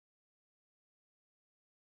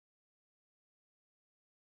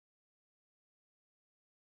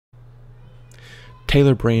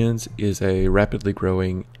Tailor Brands is a rapidly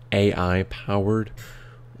growing AI-powered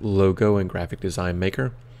logo and graphic design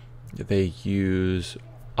maker. They use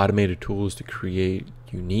automated tools to create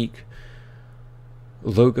unique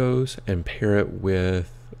logos and pair it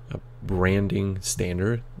with a branding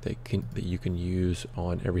standard that you can use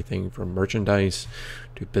on everything from merchandise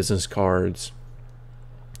to business cards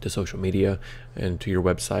to social media and to your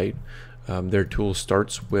website. Their tool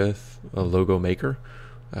starts with a logo maker,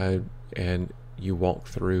 and you walk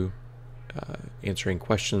through answering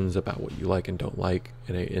questions about what you like and don't like,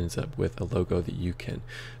 and it ends up with a logo that you can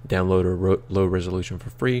download or low resolution for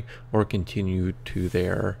free, or continue to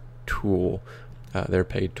their tool, their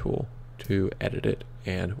paid tool, to edit it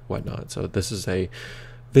and whatnot. So this is a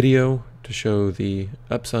video to show the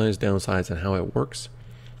upsides, downsides, and how it works.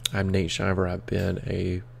 I'm Nate Shiver. I've been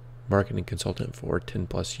a marketing consultant for 10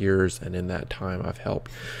 plus years, and in that time I've helped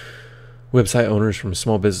website owners from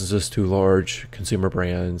small businesses to large consumer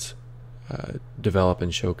brands develop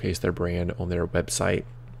and showcase their brand on their website.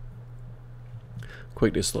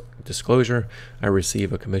 Quick disclosure, I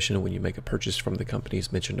receive a commission when you make a purchase from the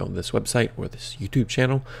companies mentioned on this website or this YouTube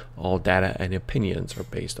channel. All data and opinions are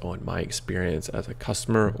based on my experience as a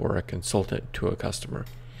customer or a consultant to a customer.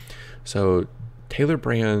 So Tailor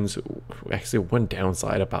Brands, actually one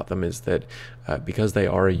downside about them is that because they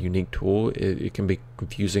are a unique tool, it can be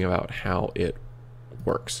confusing about how it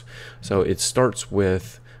works. So it starts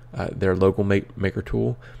with their logo maker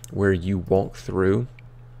tool, where you walk through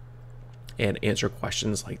and answer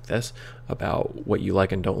questions like this about what you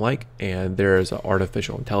like and don't like, and there's an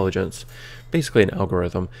artificial intelligence, basically an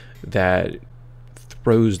algorithm that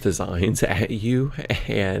throws designs at you,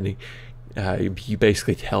 and you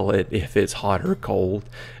basically tell it if it's hot or cold,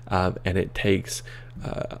 and it takes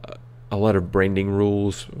a lot of branding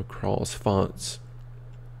rules across fonts,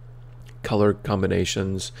 color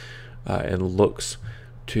combinations, and looks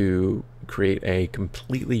to create a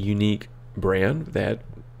completely unique brand that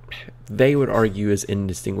they would argue is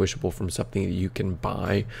indistinguishable from something that you can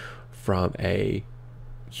buy from a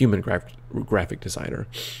human graphic designer.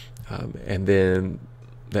 And then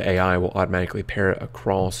the AI will automatically pair it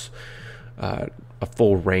across a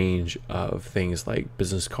full range of things like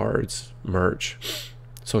business cards, merch,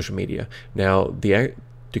 social media. Now,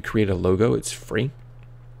 to create a logo, it's free,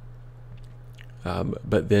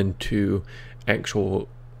 but then to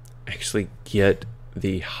actually get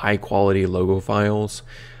the high quality logo files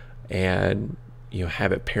and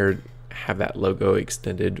have it paired, have that logo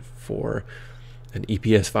extended for an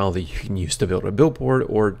EPS file that you can use to build a billboard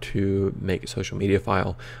or to make a social media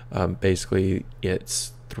file. Basically,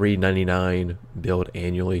 it's $3.99 billed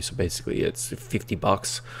annually, so basically it's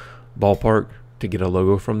 $50 ballpark to get a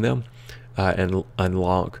logo from them and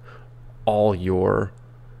unlock all your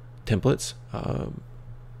templates.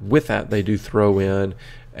 With that, they do throw in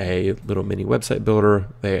a little mini website builder,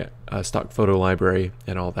 a stock photo library,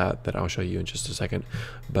 and all that I'll show you in just a second.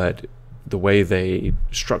 But the way they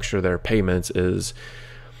structure their payments is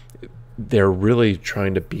they're really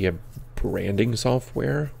trying to be a branding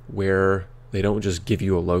software where they don't just give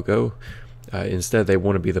you a logo. Instead, they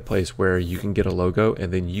want to be the place where you can get a logo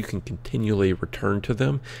and then you can continually return to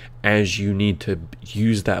them as you need to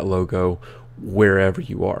use that logo wherever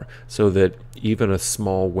you are, so that even a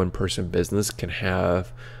small one-person business can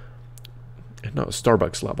have not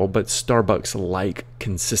Starbucks level, but Starbucks like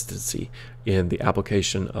consistency in the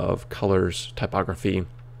application of colors, typography,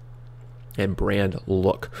 and brand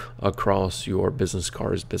look across your business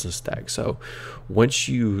cards, business stack. So once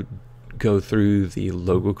you go through the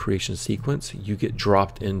logo creation sequence, you get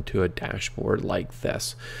dropped into a dashboard like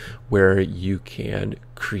this, where you can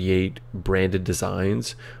create branded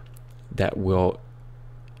designs that will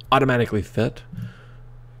automatically fit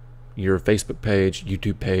your Facebook page,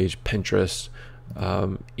 YouTube page, Pinterest,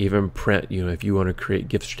 even print, if you want to create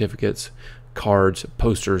gift certificates, cards,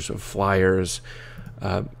 posters, flyers,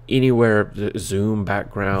 anywhere, Zoom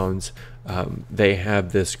backgrounds. They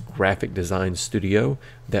have this graphic design studio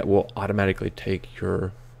that will automatically take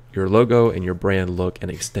your logo and your brand look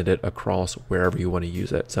and extend it across wherever you want to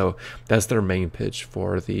use it. So that's their main pitch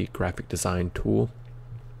for the graphic design tool.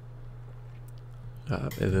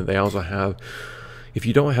 And then they also have, if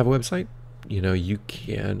you don't have a website, you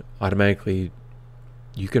can automatically,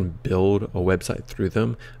 you can build a website through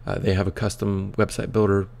them. They have a custom website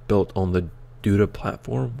builder built on the Duda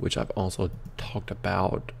platform, which I've also talked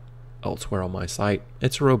about elsewhere on my site.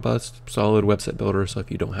 It's a robust, solid website builder. So if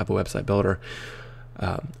you don't have a website builder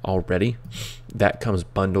already, that comes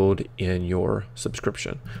bundled in your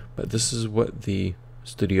subscription. But this is what the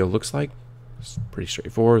studio looks like. It's pretty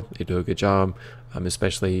straightforward. They do a good job,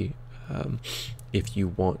 especially if you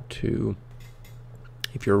want to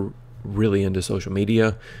If you're really into social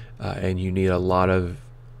media and you need a lot of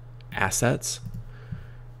assets,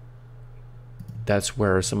 that's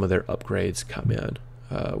where some of their upgrades come in.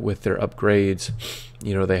 With their upgrades,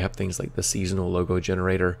 they have things like the seasonal logo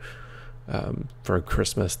generator for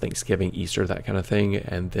Christmas, Thanksgiving, Easter, that kind of thing.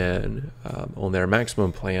 And then on their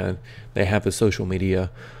maximum plan, they have a social media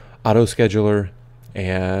auto scheduler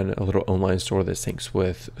and a little online store that syncs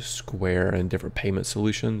with Square and different payment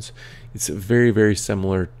solutions. It's very, very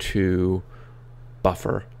similar to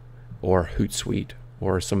Buffer or Hootsuite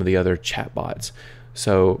or some of the other chatbots.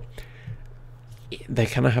 So they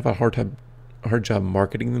kind of have a hard job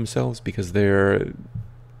marketing themselves because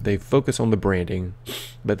they focus on the branding,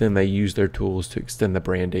 but then they use their tools to extend the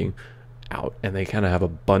branding out, and they kind of have a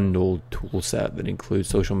bundled tool set that includes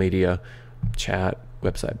social media, chat,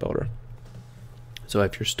 website builder. So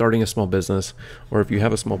if you're starting a small business, or if you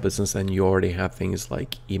have a small business and you already have things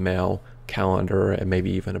like email, calendar, and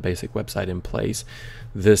maybe even a basic website in place,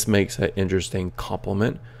 this makes an interesting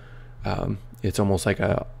complement. It's almost like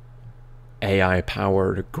a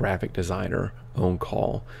AI-powered graphic designer on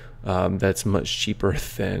call that's much cheaper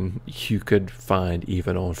than you could find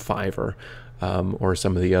even on Fiverr or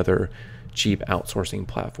some of the other cheap outsourcing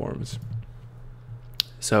platforms.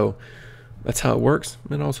 So that's how it works,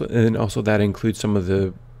 and also that includes some of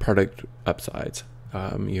the product upsides.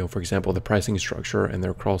 For example, the pricing structure and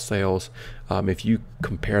their cross sales. If you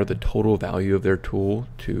compare the total value of their tool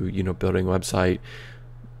to building a website,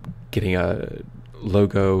 getting a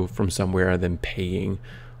logo from somewhere, and then paying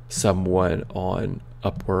someone on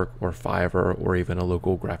Upwork or Fiverr or even a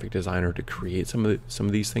local graphic designer to create some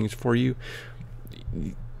of these things for you,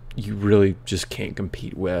 you really just can't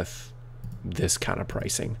compete with this kind of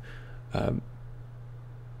pricing.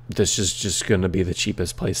 This is just going to be the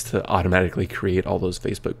cheapest place to automatically create all those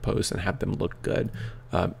Facebook posts and have them look good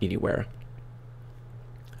anywhere.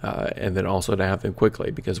 And then also to have them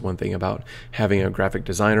quickly, because one thing about having a graphic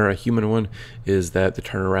designer, a human one, is that the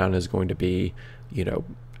turnaround is going to be,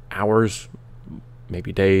 hours,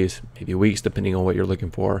 maybe days, maybe weeks, depending on what you're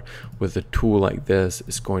looking for. With a tool like this,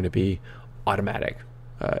 it's going to be automatic,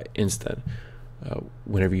 instant,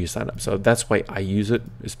 whenever you sign up. So that's why I use it,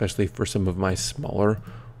 especially for some of my smaller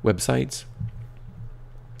websites.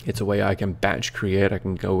 It's a way I can batch create. I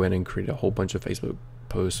can go in and create a whole bunch of Facebook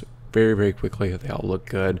posts very, very quickly. They all look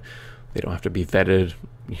good. They don't have to be vetted.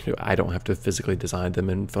 I don't have to physically design them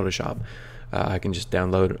in Photoshop. I can just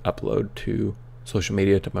download, upload to social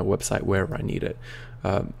media, to my website, wherever I need it.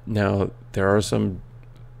 Now, there are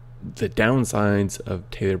the downsides of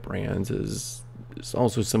Tailor Brands is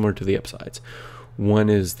also similar to the upsides. One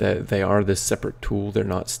is that they are this separate tool. They're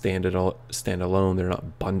not standalone. They're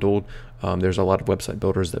not bundled. There's a lot of website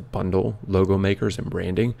builders that bundle logo makers and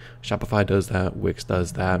branding. Shopify does that. Wix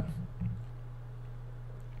does that.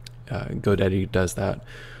 GoDaddy does that,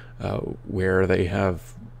 where they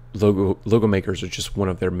have logo makers are just one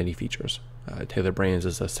of their many features. Tailor Brands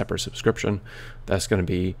is a separate subscription. That's going to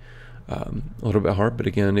be a little bit hard, but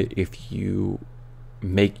again, if you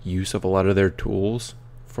make use of a lot of their tools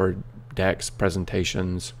for decks,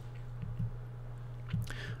 presentations,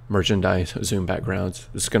 merchandise, Zoom backgrounds,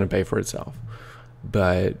 it's going to pay for itself.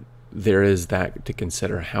 But there is that to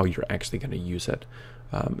consider, how you're actually going to use it,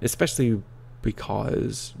 especially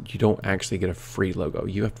because you don't actually get a free logo.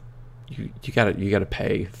 You gotta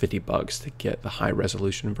pay $50 to get the high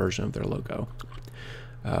resolution version of their logo.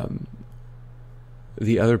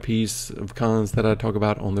 The other piece of cons that I talk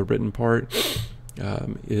about on the written part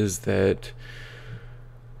is that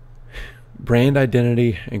brand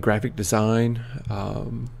identity and graphic design.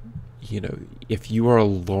 If you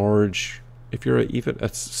are if you're even a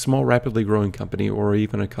small, rapidly growing company, or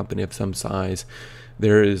even a company of some size,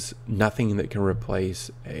 there is nothing that can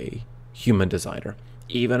replace a human designer.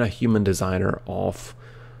 Even a human designer off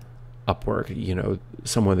Upwork,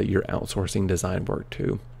 someone that you're outsourcing design work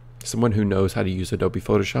to, someone who knows how to use Adobe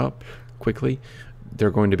Photoshop quickly.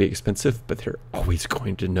 They're going to be expensive, but they're always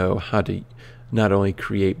going to know how to not only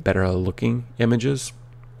create better looking images,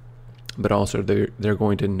 but also they're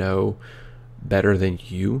going to know better than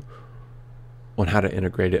you on how to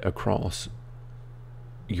integrate it across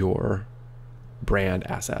your brand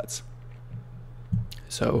assets.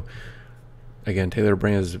 So again, Tailor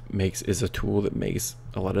Brands is a tool that makes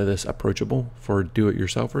a lot of this approachable for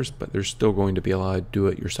do-it-yourselfers, but there's still going to be a lot of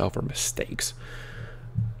do-it-yourselfer mistakes.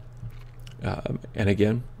 And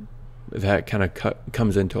again, that kind of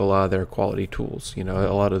comes into a lot of their quality tools. A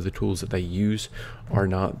lot of the tools that they use are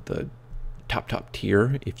not the top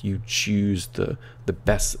tier. If you choose the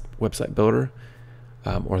best website builder,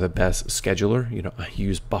 or the best scheduler. You know, I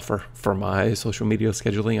use Buffer for my social media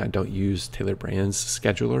scheduling. I don't use Tailor Brands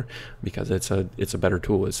scheduler because it's a better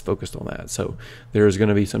tool. It's focused on that. So there's going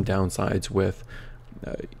to be some downsides with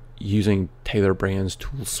using Tailor Brands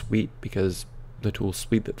tool suite, because the tool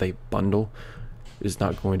suite that they bundle is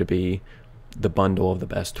not going to be the bundle of the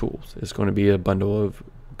best tools. It's going to be a bundle of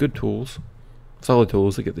good tools, solid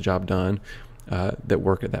tools that get the job done, that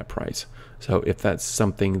work at that price. So if that's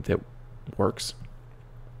something that works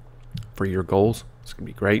for your goals, it's going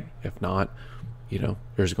to be great. If not, you know,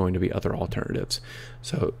 there's going to be other alternatives.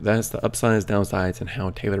 So that's the upsides, downsides, and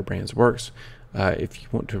how Tailor Brands works. If you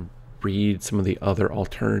want to read some of the other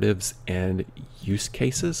alternatives and use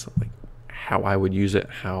cases, like how I would use it,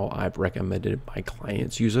 how I've recommended my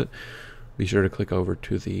clients use it, be sure to click over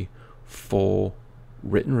to the full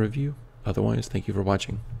written review. Otherwise, thank you for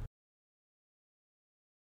watching.